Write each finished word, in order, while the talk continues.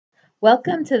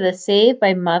Welcome to the Saved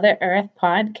by Mother Earth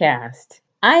podcast.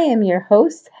 I am your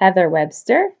host, Heather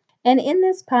Webster, and in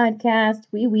this podcast,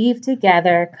 we weave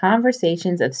together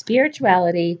conversations of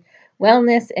spirituality,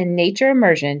 wellness, and nature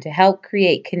immersion to help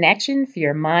create connection for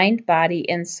your mind, body,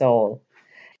 and soul.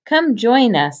 Come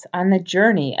join us on the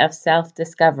journey of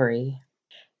self-discovery.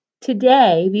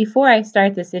 Today, before I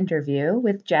start this interview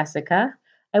with Jessica,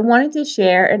 I wanted to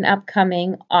share an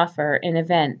upcoming offer and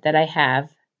event that I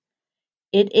have.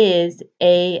 It is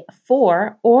a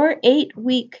 4 or 8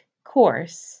 week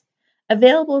course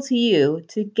available to you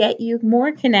to get you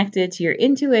more connected to your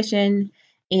intuition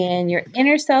and your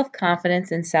inner self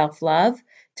confidence and self love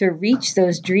to reach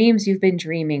those dreams you've been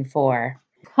dreaming for.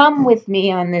 Come with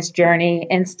me on this journey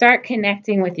and start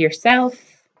connecting with yourself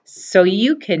so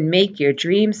you can make your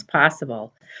dreams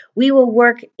possible. We will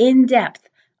work in depth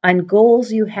on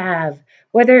goals you have,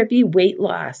 whether it be weight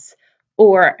loss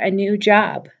or a new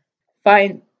job.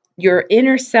 Find your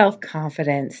inner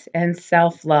self-confidence and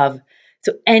self-love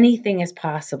so anything is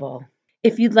possible.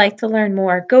 If you'd like to learn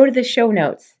more, go to the show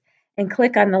notes and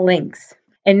click on the links.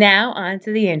 And now on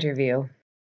to the interview.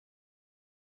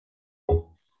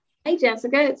 Hi,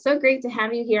 Jessica. It's so great to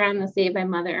have you here on the Saved by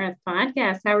Mother Earth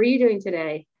podcast. How are you doing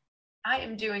today? I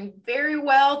am doing very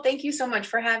well. Thank you so much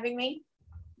for having me.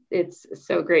 It's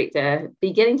so great to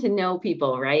be getting to know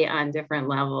people, right, on different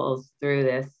levels through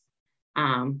this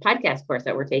podcast course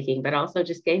that we're taking, but also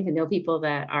just getting to know people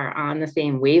that are on the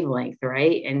same wavelength,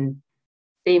 right? And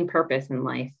same purpose in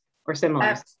life or similar.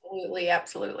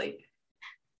 Absolutely.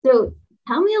 So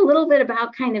tell me a little bit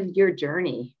about kind of your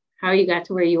journey, how you got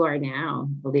to where you are now,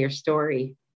 your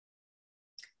story.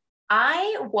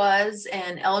 I was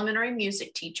an elementary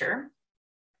music teacher.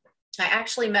 I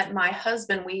actually met my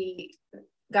husband. We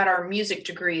got our music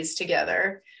degrees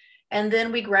together. And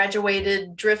then we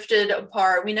graduated, drifted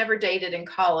apart. We never dated in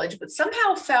college, but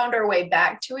somehow found our way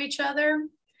back to each other.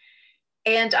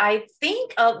 And I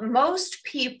think most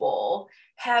people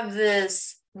have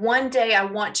this one day I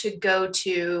want to go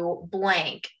to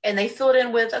blank, and they fill it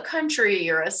in with a country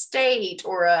or a state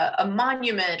or a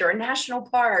monument or a national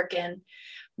park. And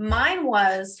mine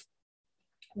was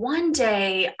one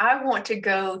day I want to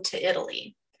go to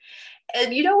Italy.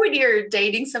 And you know, when you're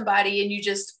dating somebody and you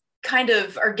just kind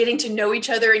of are getting to know each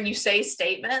other and you say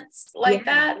statements like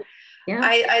that. Yeah.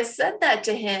 I said that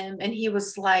to him and he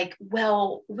was like,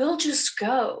 well, we'll just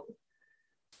go.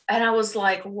 And I was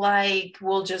like,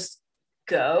 we'll just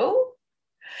go?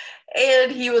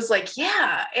 And he was like,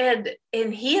 yeah. And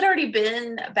he had already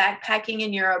been backpacking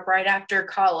in Europe right after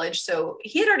college. So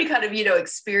he had already kind of,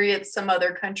 experienced some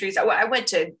other countries. I went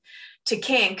to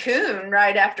Cancun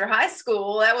right after high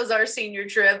school. That was our senior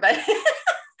trip, but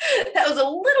that was a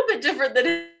little bit different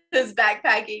than his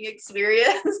backpacking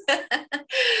experience.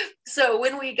 So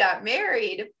when we got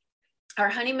married, our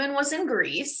honeymoon was in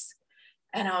Greece.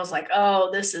 And I was like,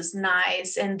 oh, this is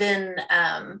nice. And then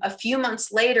a few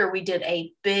months later, we did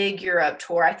a big Europe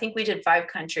tour. I think we did 5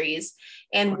 countries,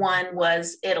 and one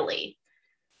was Italy.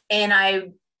 And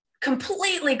I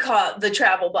completely caught the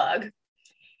travel bug.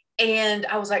 And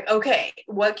I was like, okay,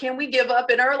 what can we give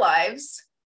up in our lives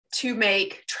to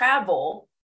make travel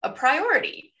a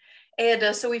priority?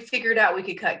 And so we figured out we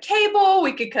could cut cable,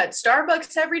 we could cut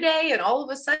Starbucks every day, and all of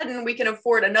a sudden we can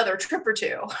afford another trip or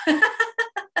 2.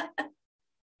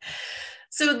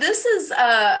 So this is,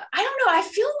 I don't know, I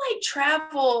feel like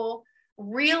travel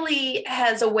really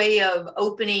has a way of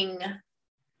opening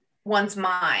one's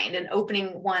mind and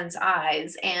opening one's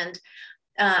eyes. And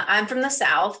I'm from the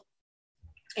South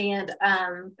and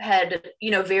had,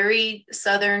 very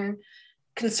Southern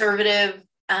conservative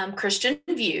Christian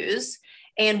views,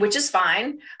 and which is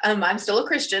fine. I'm still a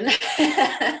Christian.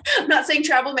 I'm not saying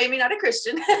travel made me not a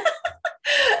Christian,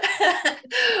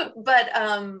 but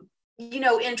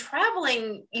in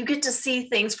traveling, you get to see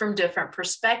things from different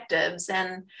perspectives.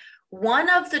 And one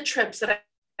of the trips that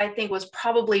I think was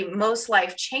probably most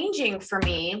life-changing for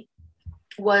me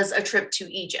was a trip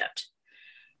to Egypt.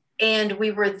 And we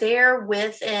were there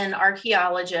with an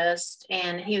archaeologist,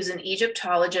 and he was an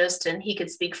Egyptologist, and he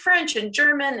could speak French and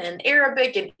German and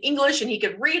Arabic and English, and he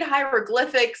could read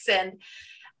hieroglyphics.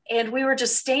 And we were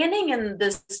just standing in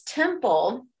this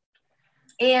temple,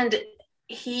 and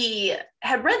he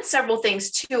had read several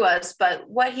things to us, but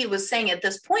what he was saying at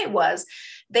this point was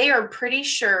they are pretty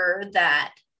sure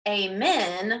that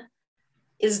Amen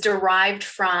is derived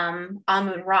from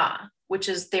Amun-Ra, which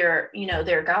is their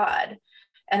God.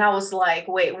 And I was like,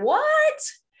 wait, what?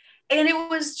 And it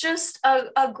was just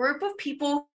a group of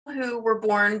people who were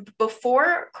born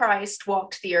before Christ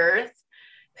walked the earth,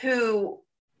 who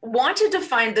wanted to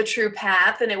find the true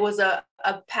path. And it was a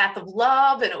path of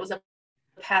love, and it was a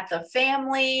path of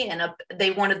family and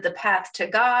they wanted the path to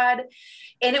God.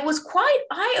 And it was quite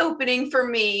eye-opening for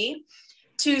me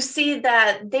to see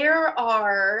that there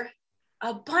are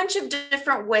a bunch of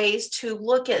different ways to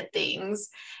look at things,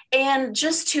 and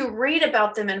just to read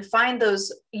about them and find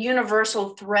those universal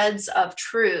threads of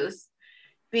truth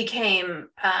became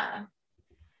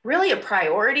really a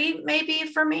priority maybe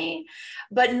for me,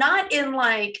 but not in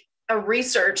like a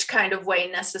research kind of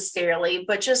way necessarily,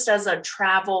 but just as a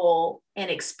travel and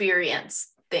experience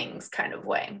things kind of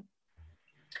way.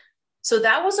 So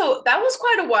that was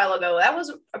quite a while ago. That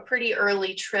was a pretty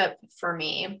early trip for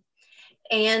me.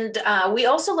 And we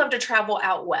also love to travel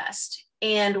out west,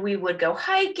 and we would go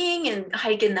hiking and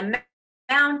hike in the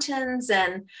mountains.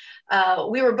 And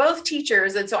we were both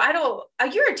teachers. And so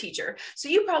you're a teacher, so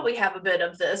you probably have a bit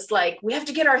of this, like we have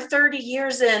to get our 30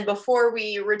 years in before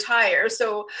we retire.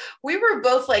 So we were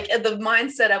both like in the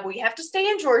mindset of we have to stay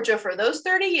in Georgia for those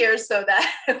 30 years so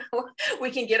that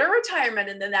we can get our retirement.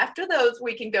 And then after those,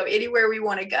 we can go anywhere we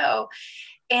want to go.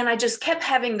 And I just kept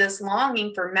having this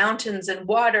longing for mountains and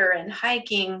water and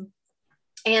hiking.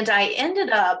 And I ended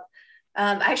up,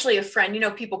 actually a friend,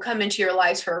 people come into your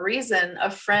lives for a reason. A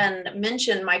friend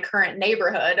mentioned my current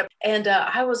neighborhood. And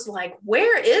I was like,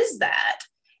 where is that?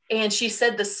 And she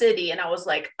said the city. And I was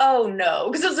like, oh no,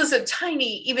 because it was just a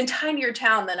even tinier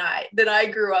town than I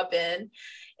grew up in.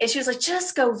 And she was like,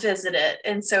 just go visit it.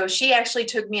 And so she actually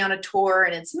took me on a tour,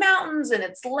 and it's mountains and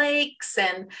it's lakes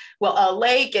and a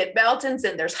lake and mountains,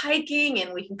 and there's hiking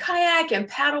and we can kayak and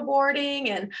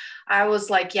paddleboarding. And I was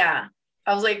like, John,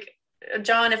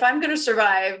 if I'm going to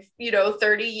survive,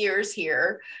 30 years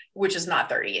here, which is not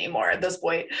 30 anymore at this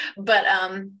point, but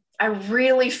I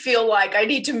really feel like I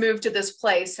need to move to this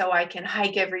place so I can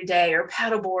hike every day or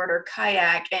paddleboard or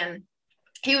kayak. And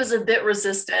he was a bit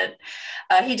resistant.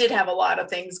 He did have a lot of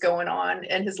things going on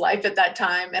in his life at that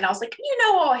time. And I was like,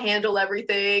 I'll handle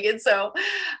everything. And so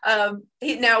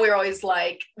now we're always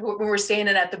like, when we're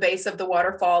standing at the base of the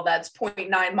waterfall, that's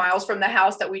 0.9 miles from the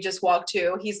house that we just walked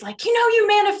to, he's like, you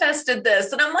manifested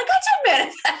this. And I'm like, I did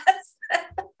manifest.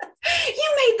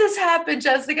 You made this happen,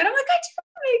 Jessica. And I'm like, I did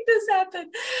make this happen.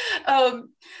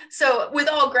 So with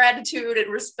all gratitude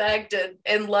and respect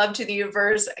and love to the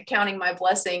universe, counting my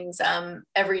blessings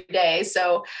every day.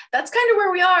 So that's kind of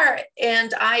where we are.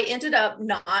 And I ended up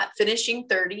not finishing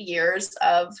 30 years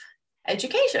of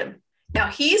education. Now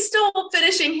he's still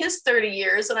finishing his 30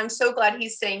 years, and I'm so glad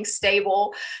he's staying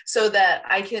stable so that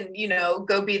I can,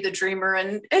 go be the dreamer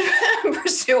and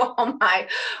pursue all my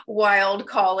wild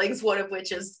callings, one of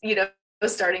which is,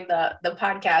 starting the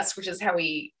podcast, which is how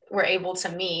we were able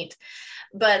to meet.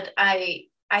 But I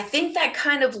think that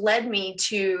kind of led me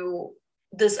to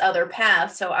this other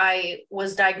path. So I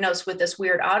was diagnosed with this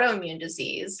weird autoimmune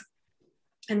disease,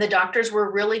 and the doctors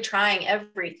were really trying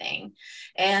everything.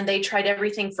 And they tried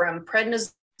everything from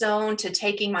prednisone to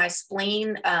taking my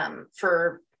spleen.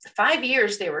 For 5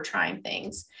 years, they were trying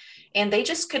things, and they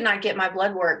just could not get my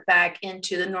blood work back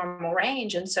into the normal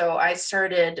range. And so I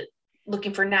started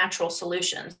looking for natural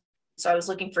solutions. So I was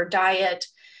looking for diet,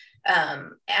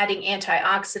 adding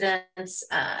antioxidants,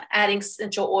 adding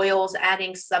essential oils,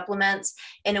 adding supplements.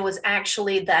 And it was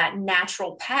actually that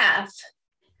natural path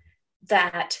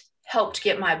that helped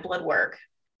get my blood work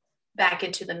back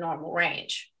into the normal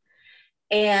range.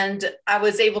 And I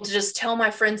was able to just tell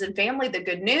my friends and family the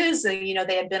good news. And,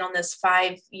 they had been on this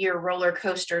 5-year roller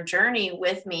coaster journey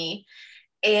with me.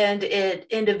 And it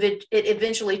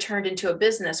eventually turned into a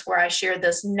business where I share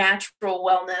this natural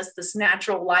wellness, this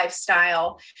natural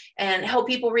lifestyle, and help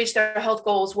people reach their health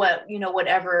goals,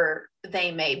 whatever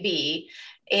they may be.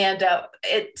 And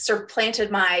it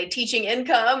supplanted my teaching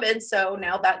income. And so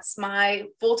now that's my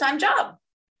full-time job.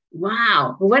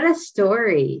 Wow. What a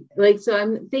story. So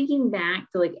I'm thinking back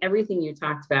to everything you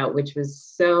talked about, which was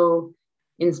so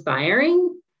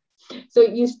inspiring. So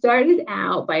you started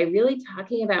out by really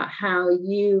talking about how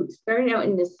you started out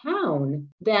in this town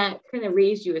that kind of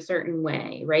raised you a certain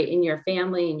way, right? In your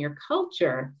family, in your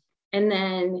culture. And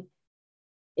then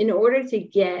in order to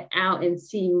get out and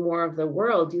see more of the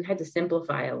world, you had to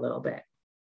simplify a little bit.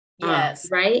 Yes.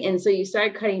 Right. And so you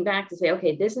started cutting back to say,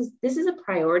 okay, this is a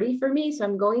priority for me. So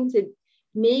I'm going to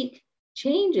make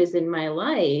changes in my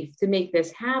life to make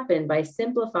this happen by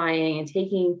simplifying and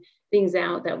taking things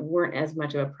out that weren't as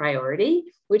much of a priority,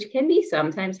 which can be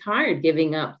sometimes hard,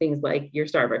 giving up things like your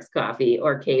Starbucks coffee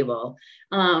or cable.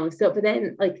 But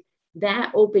then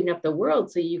that opened up the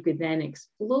world so you could then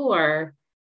explore.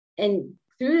 And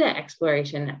through that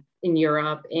exploration in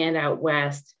Europe and out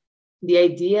West, the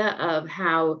idea of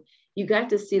how you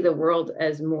got to see the world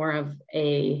as more of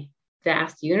a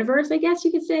vast universe, I guess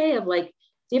you could say, of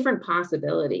different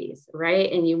possibilities,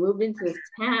 right? And you moved into this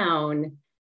town,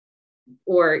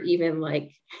 or even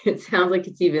like, it sounds like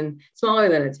it's even smaller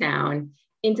than a town,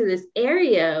 into this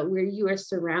area where you are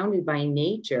surrounded by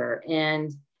nature.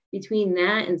 And between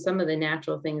that and some of the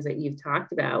natural things that you've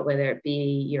talked about, whether it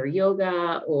be your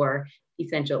yoga or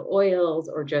essential oils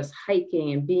or just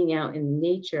hiking and being out in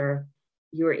nature,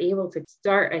 you were able to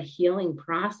start a healing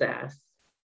process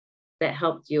that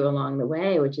helped you along the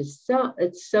way, which is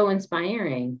it's so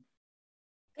inspiring.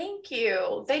 Thank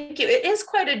you. Thank you. It is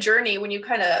quite a journey when you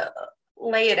kind of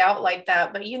lay it out like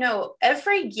that. But,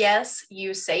 every yes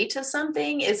you say to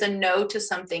something is a no to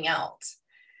something else.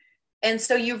 And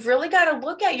so you've really got to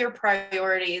look at your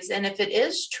priorities. And if it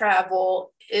is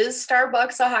travel, is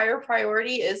Starbucks a higher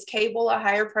priority? Is cable a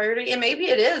higher priority? And maybe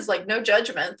it is, like, no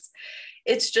judgments.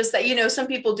 It's just that, some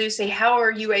people do say, how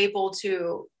are you able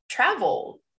to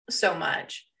travel so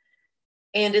much?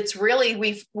 And it's really,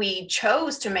 we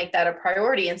chose to make that a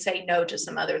priority and say no to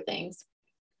some other things.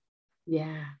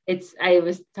 Yeah, I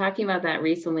was talking about that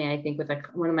recently, I think, with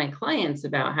one of my clients,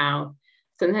 about how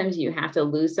sometimes you have to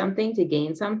lose something to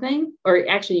gain something, or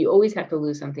actually you always have to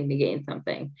lose something to gain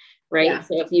something, right? Yeah.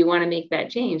 So if you want to make that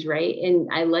change, right? And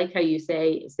I like how you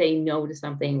say no to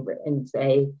something and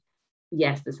say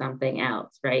yes to something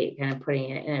else, right? Kind of putting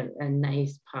it in a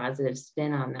nice positive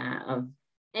spin on that, of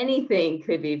anything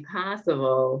could be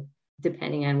possible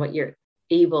depending on what you're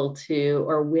able to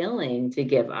or willing to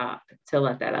give up to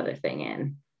let that other thing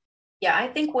in. Yeah, I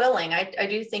think willing. I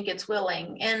do think it's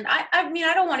willing. And I mean,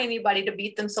 I don't want anybody to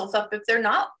beat themselves up if they're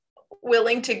not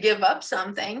willing to give up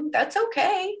something. That's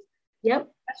okay. Yep.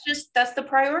 That's the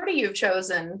priority you've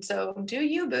chosen. So do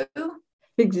you, boo.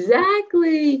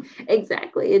 Exactly.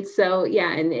 It's so,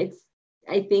 yeah. And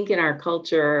I think in our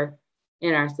culture,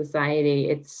 in our society,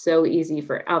 it's so easy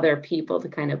for other people to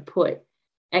kind of put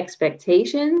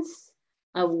expectations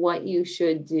of what you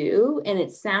should do. And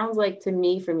it sounds like to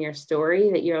me from your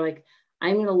story that you're like,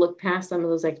 I'm going to look past some of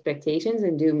those expectations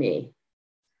and do me.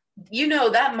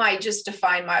 That might just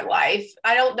define my life.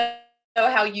 I don't know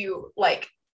how you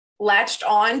latched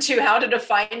on to how to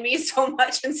define me so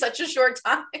much in such a short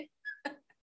time.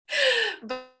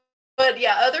 but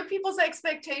yeah, other people's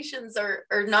expectations are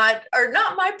not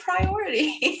my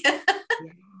priority.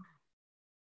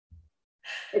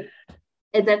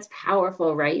 And that's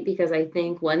powerful, right? Because I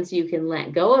think once you can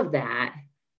let go of that,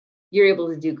 you're able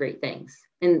to do great things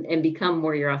and become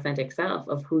more your authentic self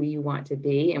of who you want to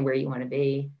be and where you want to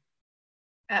be.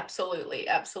 Absolutely.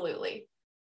 Absolutely.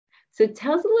 So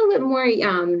tell us a little bit more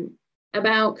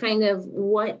about kind of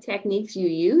what techniques you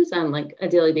use on like a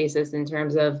daily basis in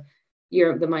terms of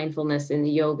the mindfulness and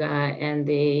the yoga and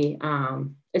the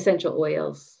essential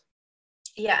oils.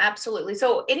 Yeah, absolutely.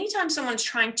 So anytime someone's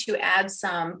trying to add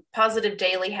some positive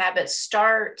daily habits,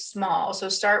 start small. So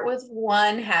start with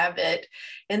one habit.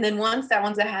 And then once that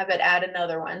one's a habit, add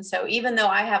another one. So even though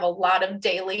I have a lot of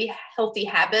daily healthy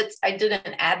habits, I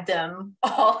didn't add them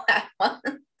all at once.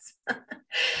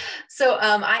 So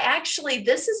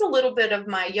this is a little bit of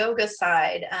my yoga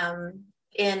side.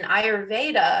 In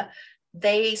Ayurveda,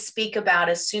 they speak about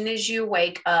as soon as you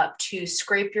wake up to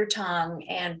scrape your tongue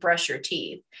and brush your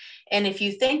teeth. And if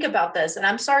you think about this, and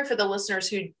I'm sorry for the listeners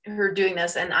who are doing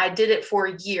this, and I did it for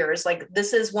years, like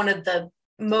this is one of the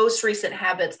most recent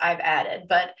habits I've added,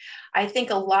 but I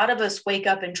think a lot of us wake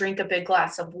up and drink a big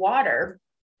glass of water.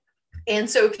 And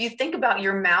so if you think about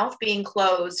your mouth being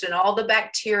closed and all the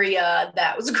bacteria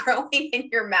that was growing in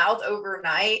your mouth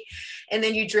overnight, and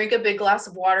then you drink a big glass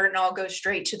of water and it all goes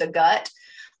straight to the gut.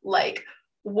 Like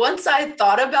once I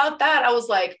thought about that, I was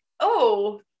like,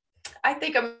 oh, I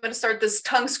think I'm going to start this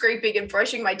tongue scraping and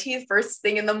brushing my teeth first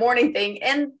thing in the morning thing,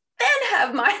 and then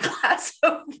have my glass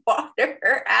of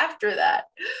water after that.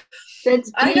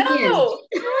 That's brilliant. I know.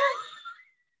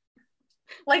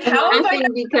 Like, I'm how laughing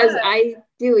because I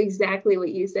do exactly what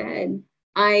you said.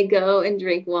 I go and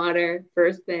drink water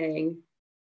first thing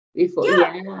before.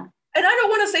 Yeah. And I don't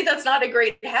want to say that's not a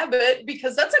great habit,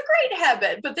 because that's a great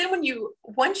habit. But then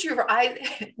once your eyes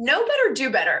know better, do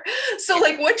better. So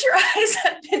like once your eyes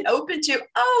have been open to,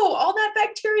 oh, all that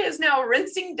bacteria is now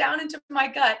rinsing down into my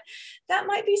gut, that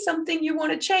might be something you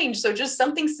want to change. So just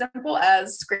something simple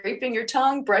as scraping your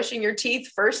tongue, brushing your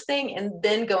teeth first thing, and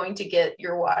then going to get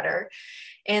your water.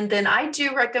 And then I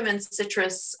do recommend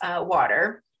citrus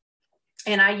water.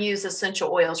 And I use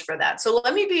essential oils for that. So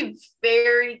let me be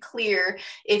very clear.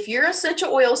 If your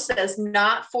essential oil says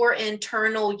not for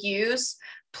internal use,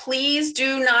 please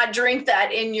do not drink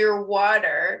that in your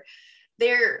water.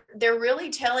 They're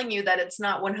really telling you that it's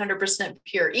not 100%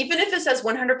 pure. Even if it says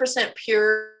 100%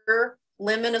 pure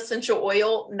lemon essential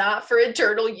oil, not for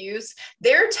internal use.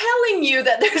 They're telling you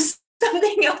that there's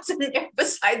something else in there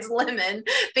besides lemon,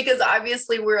 because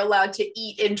obviously we're allowed to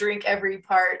eat and drink every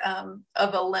part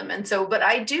of a lemon. So, but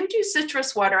I do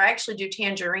citrus water. I actually do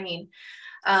tangerine.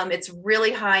 It's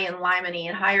really high in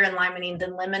limonene, higher in limonene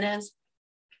than lemon is.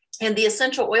 And the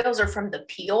essential oils are from the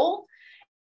peel.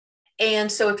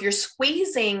 And so if you're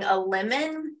squeezing a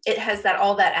lemon, it has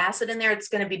all that acid in there. It's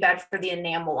going to be bad for the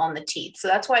enamel on the teeth. So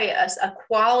that's why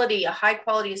a high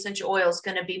quality essential oil is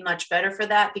going to be much better for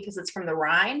that, because it's from the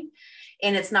rind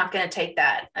and it's not going to take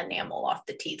that enamel off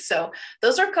the teeth. So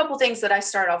those are a couple things that I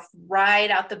start off right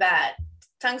out the bat.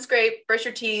 Tongue scrape, brush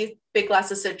your teeth, big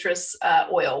glass of citrus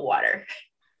oil water.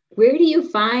 Where do you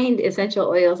find essential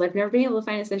oils? I've never been able to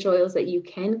find essential oils that you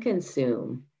can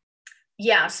consume.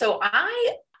 Yeah, so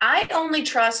I only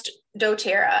trust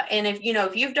doTERRA. And if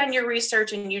you've done your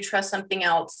research and you trust something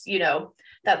else,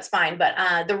 that's fine.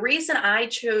 But the reason I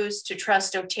chose to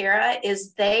trust doTERRA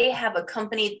is they have a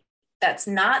company that's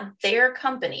not their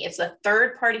company. It's a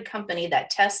third-party company that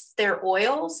tests their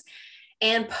oils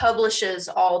and publishes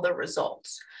all the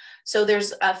results. So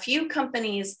there's a few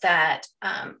companies that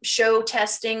show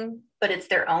testing, but it's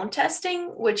their own testing,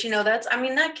 which,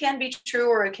 that can be true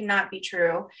or it cannot be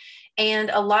true.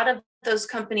 And a lot of those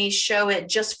companies show it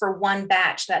just for one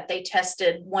batch that they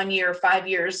tested 1 year, 5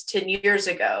 years, 10 years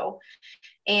ago.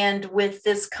 And with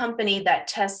this company that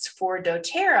tests for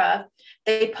doTERRA,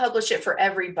 they publish it for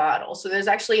every bottle. So there's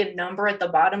actually a number at the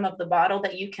bottom of the bottle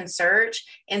that you can search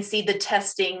and see the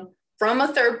testing from a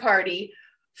third party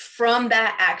from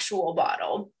that actual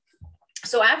bottle.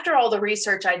 So after all the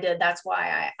research I did, that's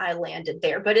why I landed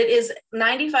there. But it is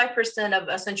 95% of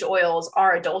essential oils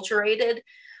are adulterated.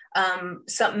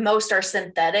 Most are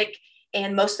synthetic,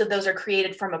 and most of those are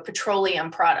created from a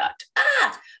petroleum product.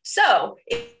 So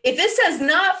if it says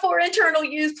not for internal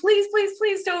use, please, please,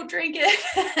 please don't drink it.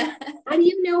 How do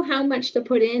you know how much to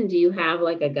put in? Do you have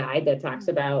like a guide that talks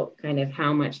about kind of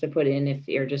how much to put in if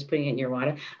you're just putting it in your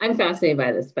water? I'm fascinated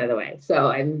by this, by the way. So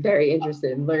I'm very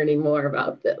interested in learning more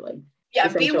about the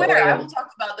beware. I will talk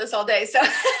about this all day. So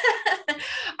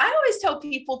I always tell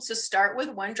people to start with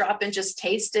 1 drop and just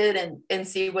taste it and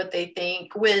see what they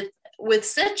think. With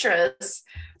citrus,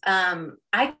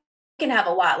 I can have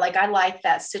a lot. Like I like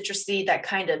that citrusy, that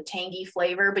kind of tangy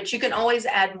flavor, but you can always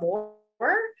add more,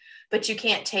 but you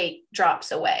can't take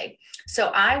drops away.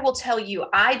 So I will tell you,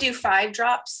 I do 5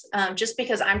 drops just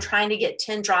because I'm trying to get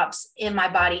 10 drops in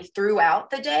my body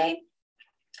throughout the day.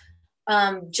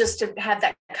 Just to have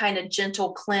that kind of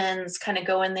gentle cleanse, kind of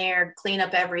go in there, clean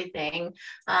up everything.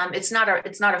 It's not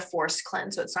a forced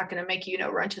cleanse, so it's not going to make you,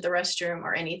 run to the restroom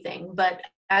or anything. But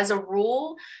as a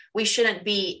rule, we shouldn't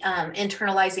be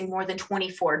internalizing more than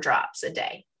 24 drops a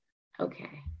day.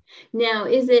 Okay. Now,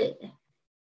 do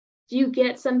you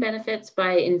get some benefits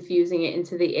by infusing it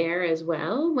into the air as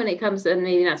well when it comes to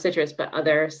maybe not citrus, but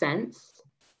other scents?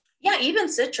 Yeah, even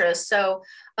citrus. So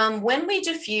when we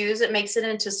diffuse, it makes it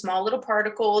into small little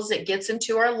particles. It gets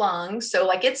into our lungs. So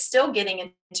like it's still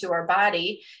getting into our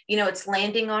body. It's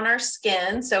landing on our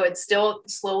skin. So it's still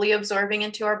slowly absorbing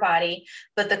into our body.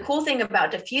 But the cool thing about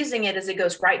diffusing it is it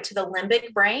goes right to the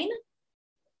limbic brain.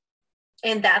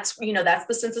 And that's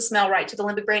the sense of smell, right to the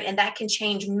limbic brain. And that can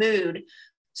change mood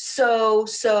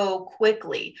so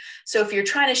quickly. So if you're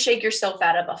trying to shake yourself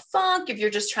out of a funk, if you're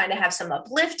just trying to have some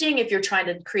uplifting, if you're trying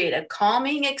to create a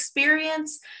calming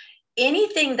experience,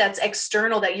 anything that's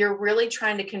external that you're really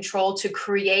trying to control to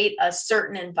create a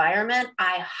certain environment,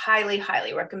 I highly,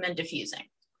 highly recommend diffusing.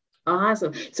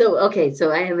 Awesome. So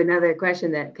I have another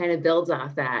question that kind of builds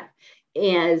off that.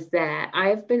 Is that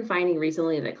I've been finding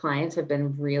recently that clients have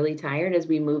been really tired as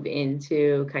we move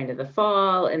into kind of the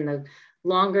fall and the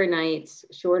longer nights,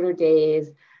 shorter days.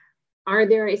 Are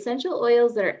there essential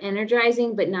oils that are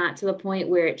energizing, but not to the point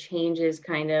where it changes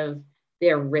kind of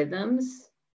their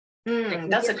rhythms?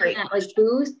 That's a great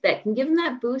boost that can give them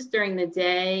that boost during the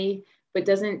day, but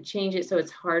doesn't change it so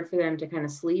it's hard for them to kind of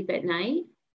sleep at night?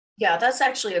 Yeah, that's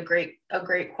actually a great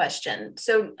question.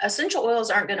 So essential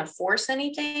oils aren't going to force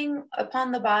anything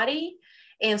upon the body.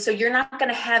 And so you're not going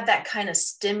to have that kind of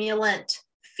stimulant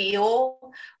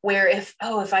feel where if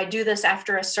I do this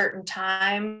after a certain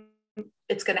time,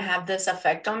 it's going to have this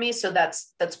effect on me. So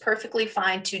that's perfectly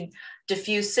fine to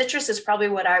diffuse. Citrus is probably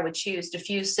what I would choose.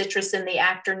 Diffuse citrus in the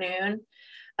afternoon.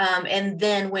 And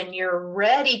then when you're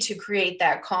ready to create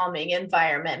that calming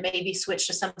environment, maybe switch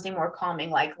to something more calming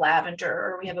like lavender,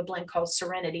 or we have a blend called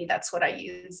Serenity. That's what I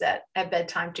use at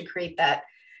bedtime to create that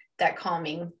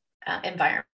calming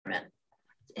environment.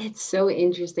 It's so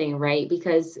interesting, right?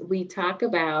 Because when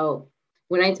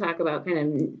I talk about kind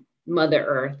of Mother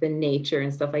Earth and nature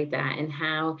and stuff like that, and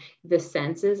how the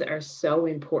senses are so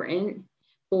important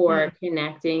for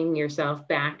connecting yourself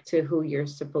back to who you're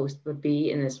supposed to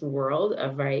be in this world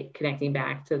of, right, connecting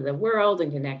back to the world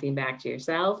and connecting back to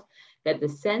yourself, that the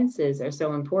senses are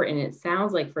so important. It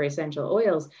sounds like for essential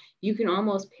oils, you can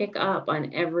almost pick up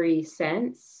on every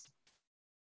sense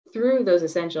through those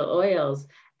essential oils.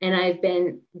 And I've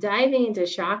been diving into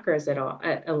chakras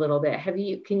a little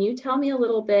bit. Can you tell me a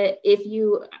little bit,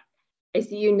 I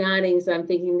see you nodding, so I'm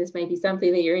thinking this might be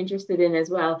something that you're interested in as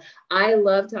well. I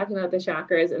love talking about the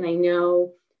chakras, and I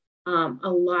know a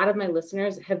lot of my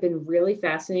listeners have been really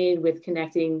fascinated with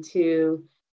connecting to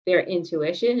their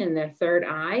intuition and their third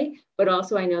eye, but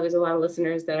also I know there's a lot of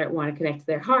listeners that want to connect to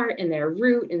their heart and their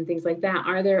root and things like that.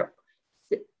 Are there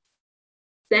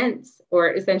scents or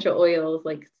essential oils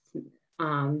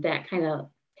that kind of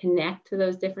connect to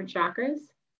those different chakras?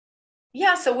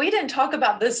 Yeah, so we didn't talk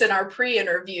about this in our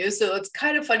pre-interview, so it's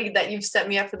kind of funny that you've set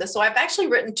me up for this. So I've actually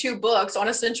written 2 books on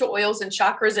essential oils and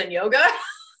chakras and yoga.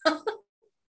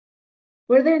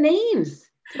 What are their names?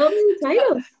 Tell me the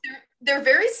titles. They're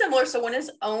very similar. So one is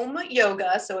Om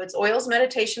Yoga, so it's oils,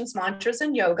 meditations, mantras,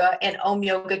 and yoga, and Om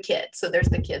Yoga Kids. So there's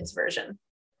the kids version.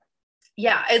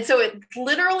 Yeah. And so it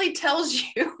literally tells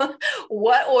you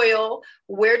what oil,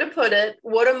 where to put it,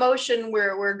 what emotion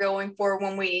we're going for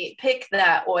when we pick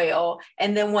that oil,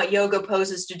 and then what yoga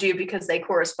poses to do because they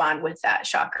correspond with that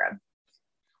chakra.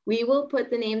 We will put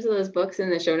the names of those books in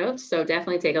the show notes. So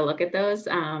definitely take a look at those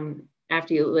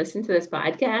after you listen to this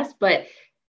podcast. But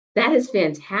that is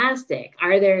fantastic.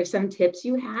 Are there some tips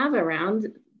you have around,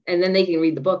 and then they can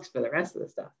read the books for the rest of the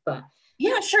stuff, but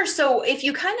yeah, sure. So if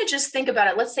you kind of just think about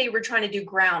it, let's say we're trying to do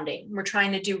grounding, we're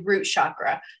trying to do root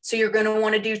chakra. So you're going to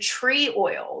want to do tree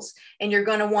oils, and you're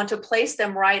going to want to place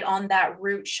them right on that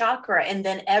root chakra. And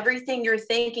then everything you're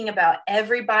thinking about,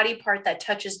 every body part that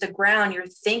touches the ground, you're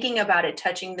thinking about it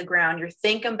touching the ground. You're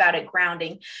thinking about it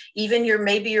grounding. Even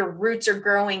maybe your roots are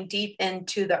growing deep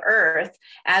into the earth.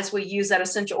 As we use that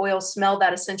essential oil, smell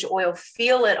that essential oil,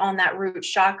 feel it on that root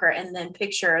chakra, and then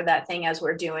picture that thing as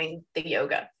we're doing the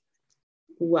yoga.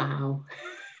 Wow.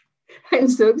 I'm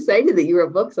so excited that you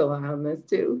wrote books on this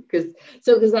too.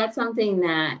 Because that's something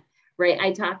that, right,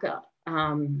 I talk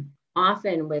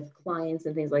often with clients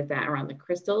and things like that around the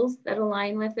crystals that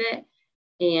align with it,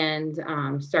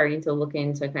 and starting to look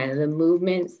into kind of the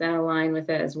movements that align with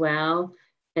it as well.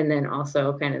 And then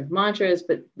also kind of mantras,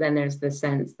 but then there's the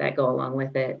scents that go along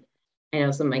with it. I know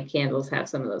some of my candles have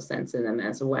some of those scents in them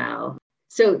as well.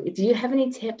 So do you have any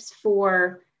tips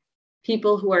for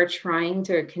people who are trying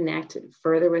to connect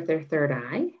further with their third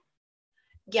eye?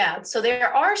 Yeah, so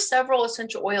there are several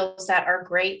essential oils that are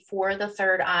great for the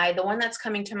third eye. The one that's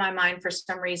coming to my mind for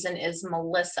some reason is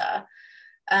Melissa.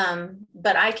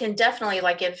 But I can definitely,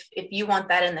 like, if you want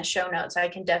that in the show notes, I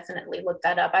can definitely look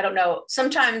that up. I don't know.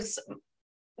 Sometimes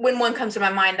when one comes to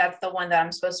my mind, that's the one that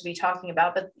I'm supposed to be talking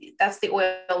about, but that's the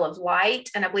oil of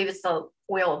light. And I believe it's the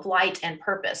oil of light and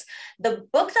purpose. The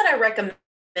book that I recommend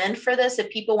for this, if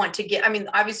people want to get, I mean,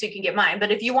 obviously you can get mine,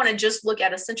 but if you want to just look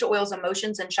at essential oils,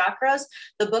 emotions, and chakras,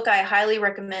 the book I highly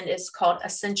recommend is called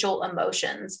Essential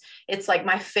Emotions. It's like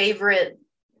my favorite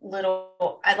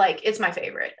it's my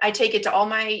favorite. I take it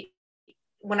to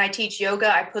when I teach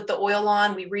yoga, I put the oil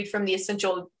on, we read from the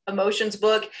Essential Emotions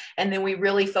book, and then we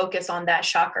really focus on that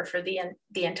chakra for the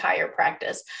entire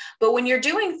practice. But when you're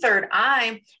doing third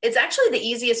eye, it's actually the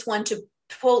easiest one to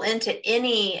pull into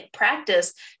any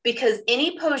practice, because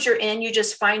any pose you're in, you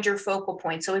just find your focal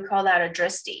point. So we call that a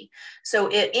drishti. So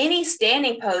any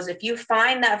standing pose, if you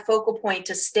find that focal point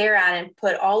to stare at and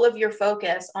put all of your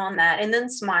focus on that, and then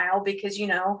smile, because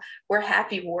we're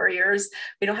happy warriors.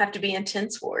 We don't have to be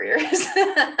intense warriors.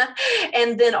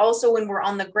 And then also when we're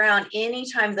on the ground,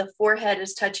 anytime the forehead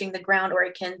is touching the ground, or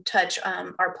it can touch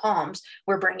our palms,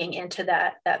 we're bringing into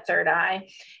that third eye.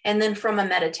 And then from a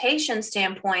meditation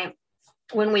standpoint,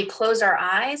 when we close our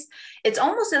eyes, it's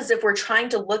almost as if we're trying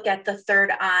to look at the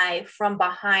third eye from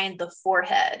behind the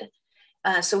forehead.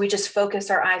 So we just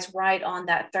focus our eyes right on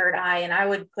that third eye. And I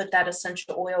would put that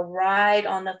essential oil right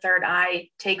on the third eye,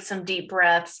 take some deep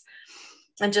breaths,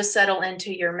 and just settle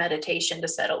into your meditation to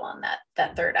settle on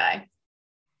that third eye.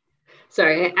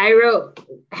 Sorry, I wrote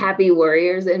happy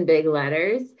warriors in big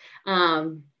letters.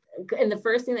 And the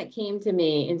first thing that came to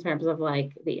me in terms of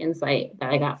like the insight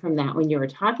that I got from that when you were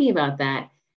talking about that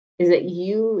is that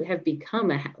you have become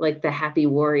the happy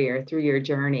warrior through your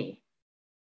journey.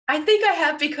 I think I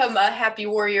have become a happy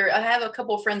warrior. I have a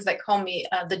couple of friends that call me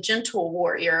the gentle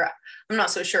warrior. I'm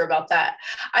not so sure about that.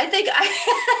 I think happy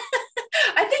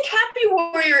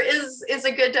warrior is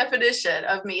a good definition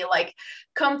of me. Like,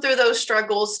 come through those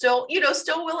struggles, still,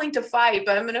 still willing to fight,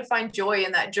 but I'm going to find joy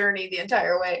in that journey the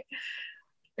entire way.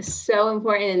 So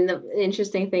important. And the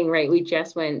interesting thing, right? We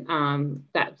just went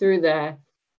that through the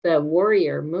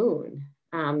warrior moon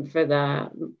for the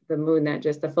moon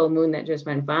the full moon that just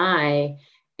went by,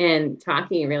 and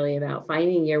talking really about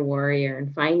finding your warrior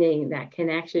and finding that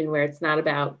connection where it's not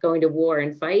about going to war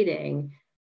and fighting,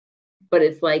 but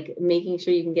it's like making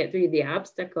sure you can get through the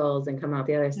obstacles and come out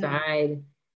the other side,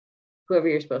 whoever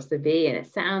you're supposed to be. And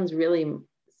it sounds really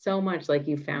so much like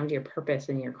you found your purpose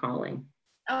and your calling.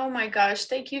 Oh my gosh,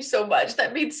 thank you so much.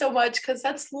 That means so much, because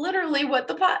that's literally what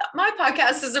my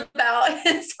podcast is about.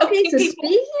 Okay, so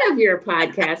speaking of your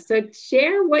podcast, so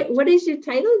share what is your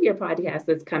title of your podcast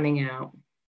that's coming out?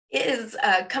 It is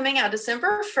coming out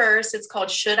December 1st. It's called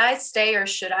Should I Stay or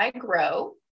Should I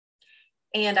Grow?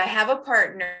 And I have a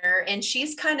partner, and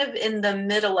she's kind of in the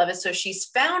middle of it. So she's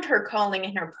found her calling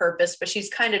and her purpose, but she's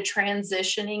kind of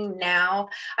transitioning now.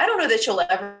 I don't know that she'll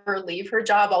ever leave her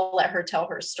job. I'll let her tell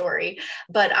her story.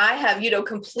 But I have,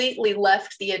 completely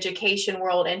left the education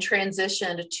world and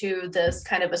transitioned to this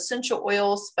kind of essential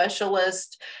oil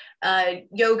specialist,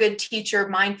 yoga teacher,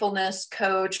 mindfulness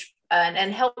coach,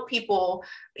 and help people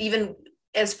even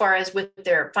as far as with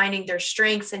their finding their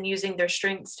strengths and using their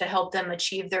strengths to help them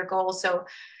achieve their goals. So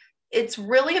it's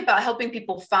really about helping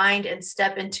people find and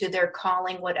step into their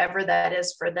calling, whatever that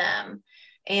is for them.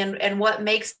 And what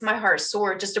makes my heart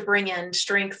soar, just to bring in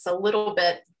strengths a little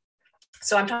bit.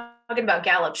 So I'm talking about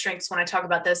Gallup strengths when I talk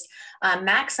about this.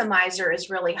 Maximizer is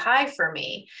really high for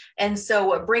me. And so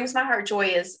what brings my heart joy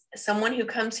is someone who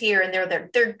comes here and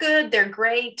they're good, they're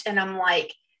great. And I'm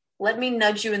like, let me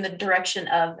nudge you in the direction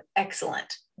of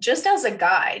excellent, just as a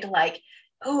guide, like,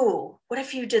 oh, what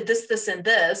if you did this, this, and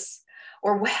this?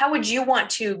 Or how would you want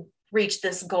to reach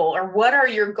this goal? Or what are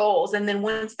your goals? And then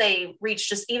once they reach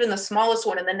just even the smallest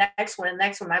one and the next one and the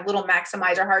next one, my little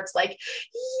maximizer heart's like,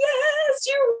 yes,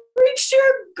 you reached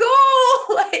your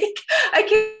goal. Like, I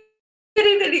can't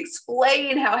even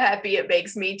explain how happy it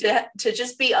makes me to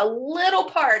just be a little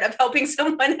part of helping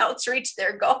someone else reach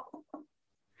their goal.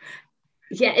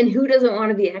 Yeah. And who doesn't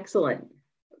want to be excellent?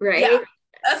 Right. Yeah,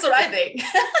 that's what I think.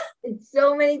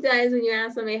 So many times when you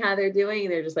ask somebody how they're doing,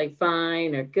 they're just like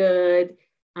fine or good.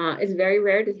 It's very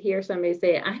rare to hear somebody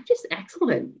say, I'm just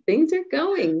excellent. Things are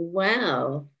going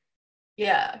well.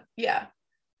 Yeah. Yeah.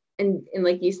 And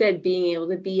like you said, being able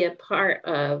to be a part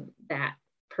of that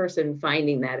person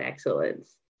finding that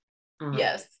excellence.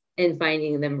 Yes. And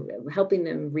finding them, helping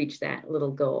them reach that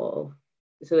little goal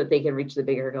so that they can reach the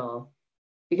bigger goal.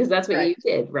 Because that's what you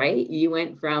did, right? You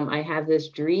went from, I have this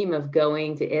dream of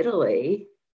going to Italy,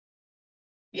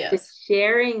 to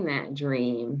sharing that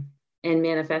dream and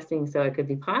manifesting so it could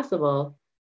be possible.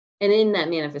 And in that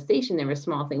manifestation, there were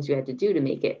small things you had to do to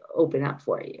make it open up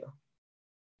for you.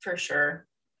 For sure.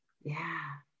 Yeah.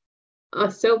 Oh,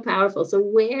 so powerful. So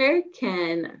I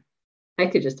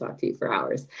could just talk to you for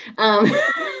hours,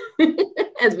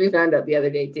 as we found out the other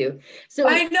day too. So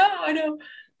I know.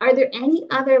 Are there any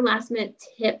other last minute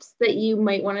tips that you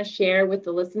might want to share with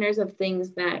the listeners of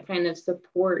things that kind of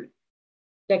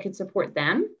could support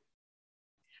them?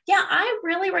 Yeah, I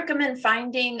really recommend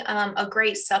finding a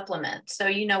great supplement. So,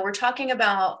 we're talking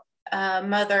about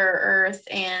Mother Earth,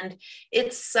 and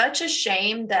it's such a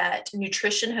shame that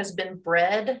nutrition has been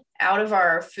bred out of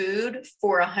our food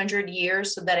for 100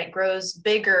 years so that it grows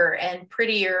bigger and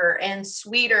prettier and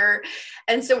sweeter.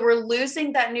 And so we're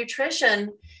losing that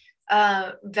nutrition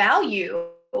value,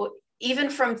 even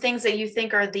from things that you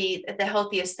think are the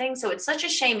healthiest things. So it's such a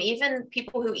shame. Even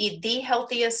people who eat the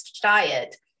healthiest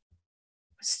diet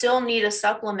still need a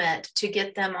supplement to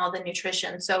get them all the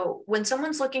nutrition. So when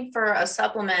someone's looking for a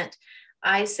supplement,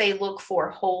 I say look for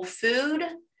whole food,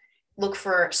 look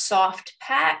for soft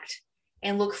packed,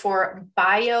 and look for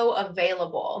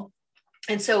bioavailable.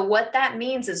 And so what that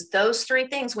means is those three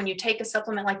things, when you take a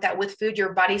supplement like that with food,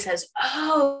 your body says,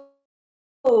 oh,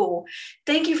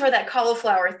 thank you for that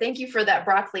cauliflower. Thank you for that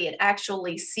broccoli. It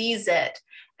actually sees it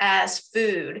as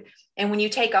food. And when you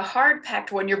take a hard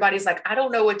packed one, your body's like, I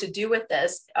don't know what to do with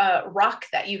this rock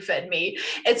that you fed me.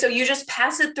 And so you just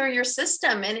pass it through your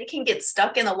system, and it can get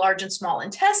stuck in the large and small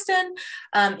intestine.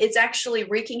 It's actually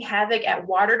wreaking havoc at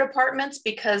water departments,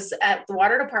 because at the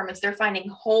water departments, they're finding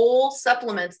whole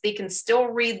supplements. They can still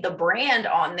read the brand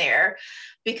on there,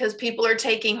 because people are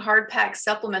taking hard packed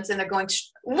supplements and they're going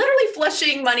literally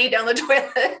flushing money down the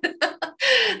toilet.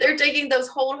 They're taking those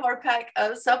whole hard pack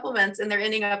of supplements and they're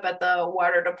ending up at the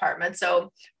water department.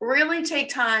 So really take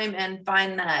time and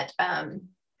find that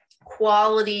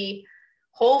quality,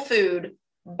 whole food,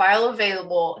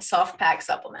 bioavailable, soft pack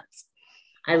supplements.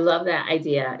 I love that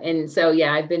idea. And so,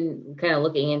 yeah, I've been kind of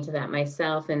looking into that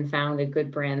myself and found a good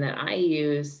brand that I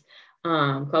use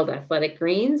called Athletic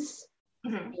Greens.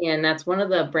 Mhm. And that's one of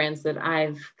the brands that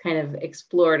I've kind of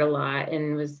explored a lot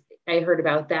and I heard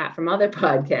about that from other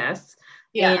podcasts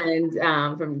Yeah. and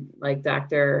from like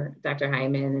Dr.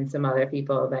 Hyman and some other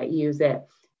people that use it.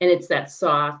 And it's that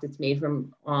soft, it's made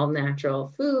from all natural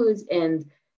foods and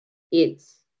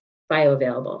it's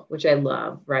bioavailable, which I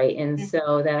love, right? And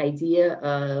so that idea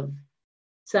of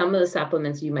some of the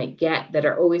supplements you might get that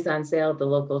are always on sale at the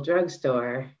local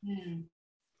drugstore Mhm.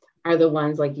 are the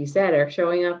ones, like you said, are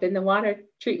showing up in the water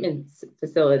treatment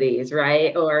facilities,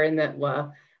 right? Or in the,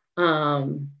 well,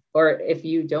 or if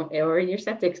you don't, or in your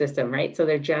septic system, right? So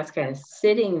they're just kind of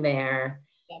sitting there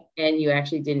Yeah. and you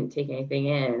actually didn't take anything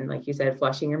in, like you said,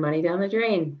 flushing your money down the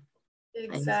drain. And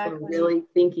so Exactly. really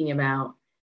thinking about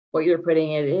what you're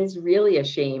putting in is really a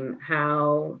shame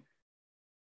how,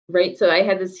 right? So I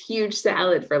had this huge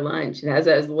salad for lunch. And as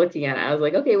I was looking at it, I was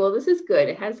like, okay, well, this is good.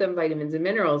 It has some vitamins and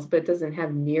minerals, but it doesn't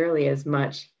have nearly as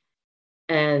much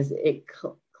as it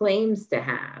claims to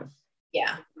have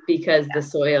Yeah. because the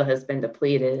soil has been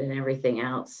depleted and everything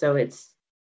else. So it's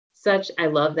I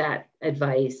love that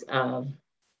advice of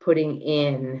putting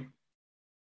in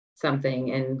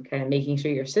something and kind of making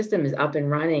sure your system is up and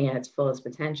running at its fullest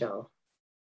potential.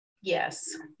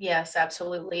 Yes. Yes,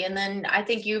 absolutely. And then I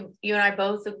think you and I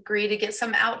both agree to get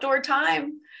some outdoor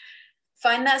time.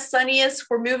 Find that sunniest,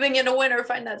 we're moving into winter,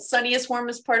 find that sunniest,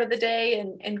 warmest part of the day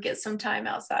and get some time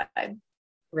outside.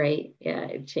 Right. Yeah.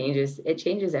 It changes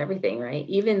everything, right?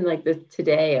 Even like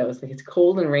today, I was like, it's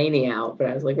cold and rainy out, but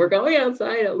I was like, we're going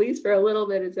outside at least for a little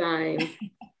bit of time.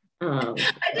 I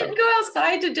didn't So, go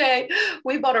outside today.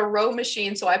 We bought a row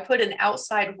machine, so I put an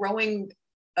outside rowing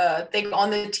thing on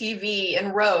the TV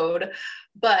and rowed,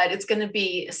 but it's going to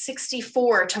be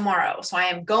 64 tomorrow. So I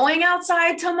am going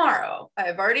outside tomorrow.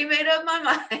 I've already made up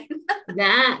my mind.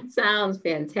 that sounds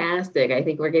fantastic. I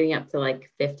think we're getting up to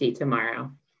like 50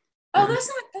 tomorrow. Oh, Um,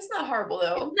 that's not horrible it's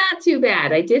though. not too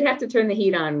bad. I did have to turn the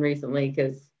heat on recently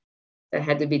because that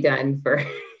had to be done for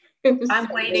it was I'm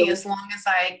so waiting early. as long as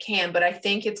I can, but I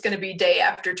think it's going to be day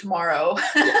after tomorrow.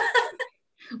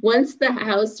 Once the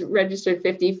house registered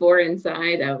 54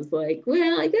 inside, I was like,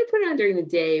 well, I could put it on during the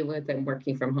day with them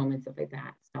working from home and stuff like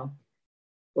that. So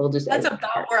we'll just That's edit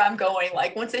about part. where I'm going.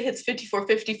 Like once it hits 54,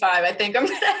 55, I think I'm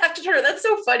going to have to turn it. That's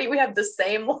so funny. We have the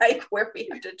same, like where we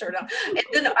have to turn on. And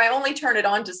then I only turn it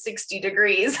on to 60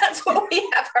 degrees. That's what we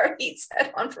have our heat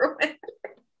set on for winter.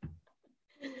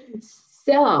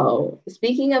 So,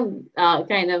 speaking of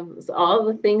kind of all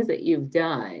the things that you've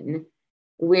done,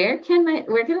 where can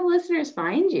the listeners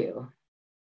find you?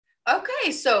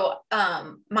 Okay. So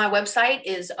my website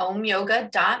is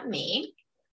omyoga.me.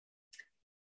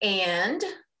 And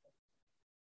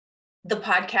the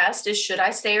podcast is Should I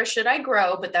Stay or Should I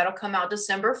Grow? But that'll come out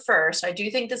December 1st. I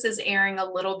do think this is airing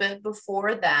a little bit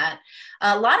before that.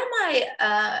 A lot of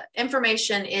my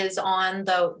information is on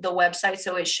the website,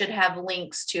 so it should have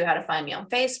links to how to find me on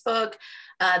Facebook.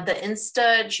 The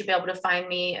Insta, you should be able to find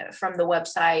me from the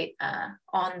website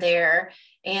on there.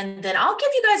 And then I'll give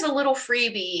you guys a little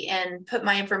freebie and put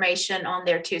my information on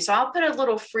there too. So I'll put a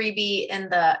little freebie in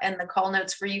the call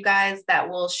notes for you guys that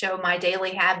will show my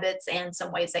daily habits and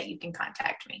some ways that you can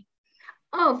contact me.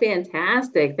 Oh,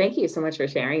 fantastic. Thank you so much for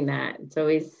sharing that. It's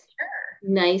always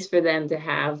Sure. nice for them to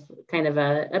have kind of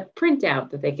a printout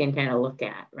that they can kind of look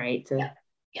at, right? To Yep.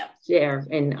 Yep. share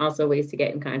and also ways to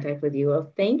get in contact with you.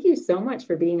 Well, thank you so much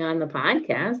for being on the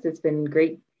podcast. It's been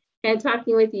great kind of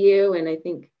talking with you. And I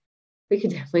think we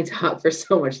could definitely talk for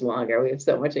so much longer. We have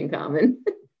so much in common.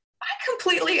 I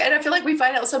completely, and I feel like we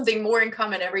find out something more in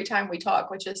common every time we talk,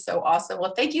 which is so awesome.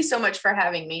 Well, thank you so much for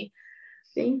having me.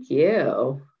 Thank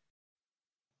you.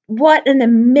 What an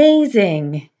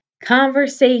amazing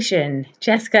conversation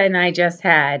Jessica and I just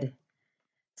had.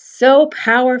 So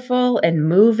powerful and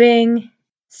moving,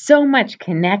 so much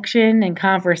connection and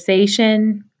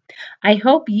conversation. I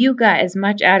hope you got as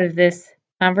much out of this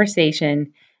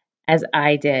conversation as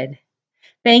I did.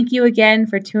 Thank you again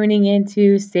for tuning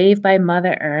into Saved by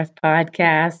Mother Earth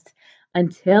podcast.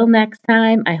 Until next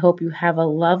time, I hope you have a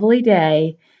lovely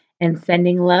day and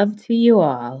sending love to you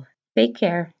all. Take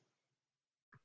care.